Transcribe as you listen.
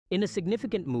In a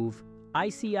significant move,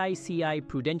 ICICI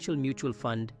Prudential Mutual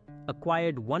Fund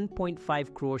acquired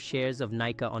 1.5 crore shares of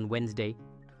Nykaa on Wednesday,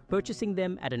 purchasing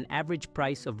them at an average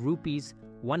price of rupees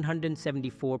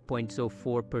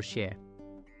 174.04 per share.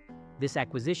 This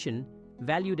acquisition,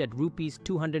 valued at rupees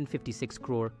 256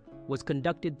 crore, was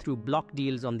conducted through block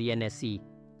deals on the NSE,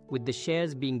 with the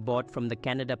shares being bought from the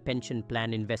Canada Pension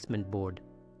Plan Investment Board.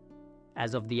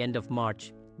 As of the end of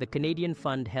March, the Canadian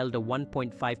fund held a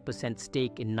 1.5%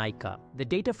 stake in Nykaa. The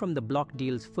data from the block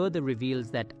deals further reveals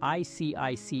that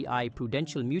ICICI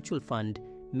Prudential Mutual Fund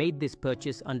made this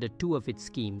purchase under two of its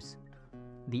schemes: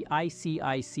 the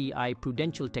ICICI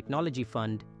Prudential Technology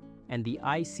Fund and the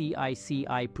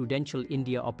ICICI Prudential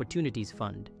India Opportunities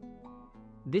Fund.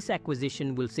 This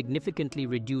acquisition will significantly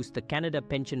reduce the Canada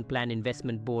Pension Plan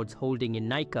Investment Board's holding in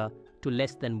Nykaa to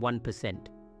less than 1%.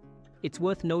 It's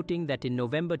worth noting that in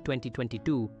November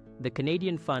 2022, the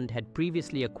Canadian fund had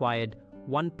previously acquired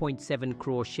 1.7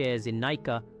 crore shares in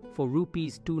Nykaa for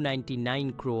rupees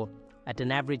 299 crore at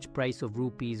an average price of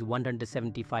rupees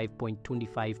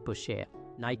 175.25 per share.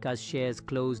 Nykaa's shares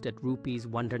closed at rupees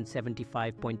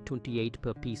 175.28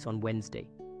 per piece on Wednesday.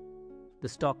 The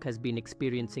stock has been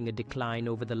experiencing a decline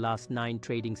over the last 9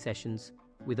 trading sessions,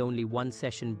 with only one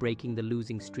session breaking the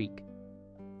losing streak.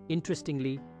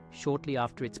 Interestingly, shortly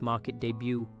after its market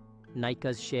debut,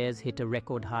 Nykaa's shares hit a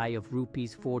record high of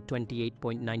rupees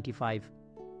 428.95.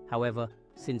 However,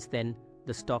 since then,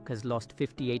 the stock has lost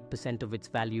 58% of its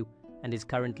value and is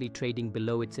currently trading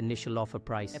below its initial offer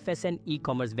price. FSN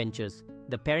E-Commerce Ventures,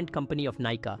 the parent company of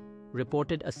Nykaa,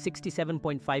 reported a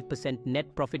 67.5%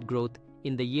 net profit growth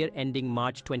in the year ending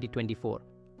March 2024,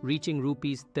 reaching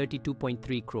rupees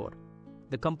 32.3 crore.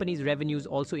 The company's revenues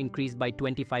also increased by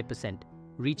 25%,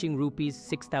 reaching rupees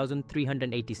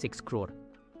 6,386 crore.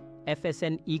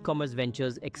 FSN E-Commerce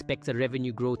Ventures expects a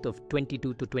revenue growth of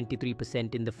 22 to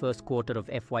 23% in the first quarter of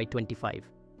FY25.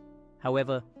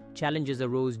 However, challenges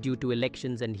arose due to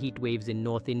elections and heat waves in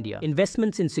North India.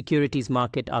 Investments in securities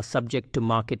market are subject to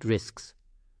market risks.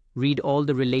 Read all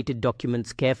the related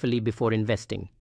documents carefully before investing.